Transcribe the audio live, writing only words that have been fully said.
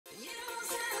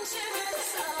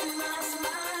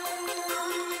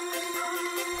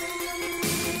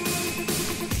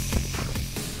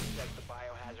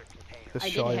The I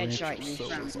did headshot you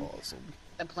from awesome.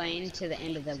 the plane to the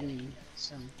end of the wing,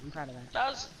 so I'm proud of that.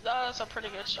 That was a pretty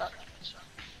good shot.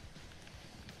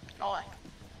 No way.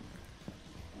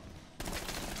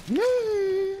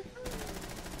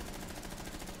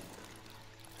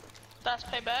 That's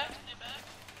payback.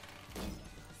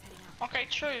 Okay,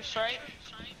 truce, right?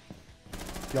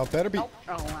 Y'all better be. Oh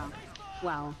wow.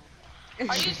 Wow.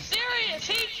 Are you serious?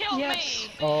 He killed me!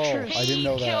 Oh, Truce. I didn't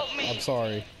know He that. killed me. I'm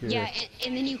sorry. Here. Yeah,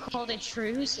 and then you called a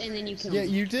truce, and then you killed Yeah, me.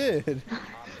 you did.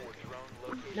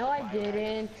 No, I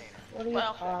didn't. What are you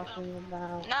Well, talking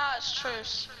about? Nah, it's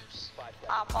truce.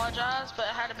 I apologize, but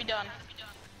it had to be done.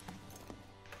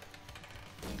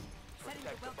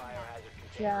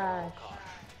 Josh.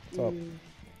 What's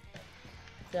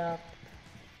up?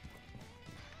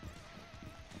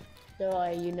 So,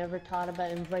 you never thought about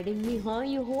inviting me, huh,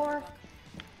 you whore?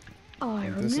 Oh, I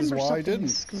remember This is why I something. didn't.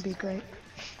 This is gonna be great.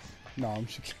 No, I'm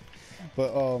just kidding.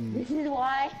 But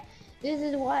This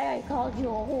is why I called you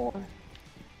a whore.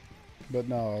 But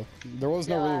no, there was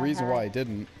no real reason why I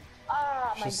didn't.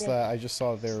 Ah, It's just that I just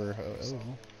saw they were.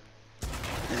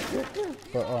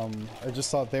 But I just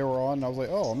thought they were on. And I was like,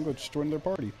 oh, I'm gonna just join their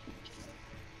party.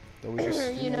 That we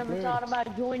just, You never thought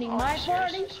about joining my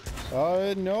party?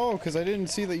 No, because I didn't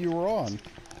see that you were on.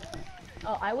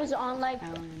 Oh, I was on like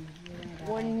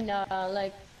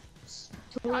like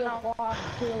 3 o'clock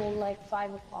till like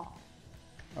 5 o'clock.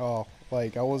 Oh,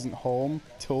 like I wasn't home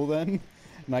till then,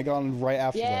 and I got on right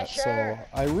after that. Sure. So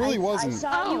I really wasn't. I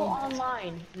saw you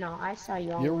online. No, I saw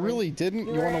you online. You really didn't?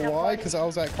 You wanna know why? Because I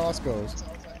was at Costco's.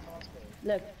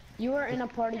 Look, you were in a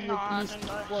party with these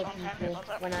 4 people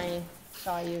when I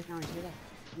saw you.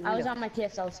 I was on my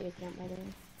TSLC account, by the way.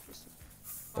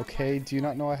 Okay, do you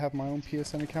not know I have my own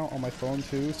PSN account on my phone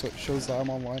too, so it shows that I'm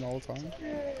online all the time?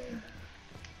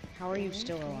 How are you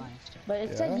still alive? But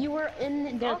it said you were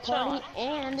in their party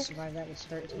and Survive that was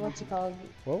 13. what's it called?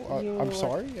 Well, I'm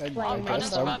sorry. I playing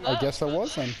guess I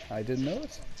was then. I didn't know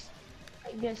it.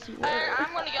 I guess you were.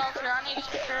 I'm gonna go up here. I need to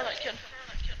take care of that kid.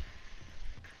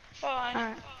 Bye.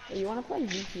 Alright. Hey, you wanna play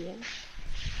GTA?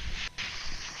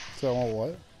 So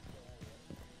what?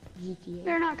 GTA.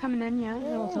 They're not coming in yet.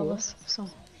 They'll tell us, so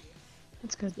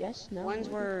that's good. Yes, no. Ones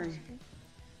were.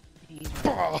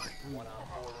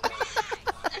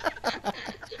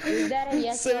 Is that a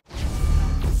yes or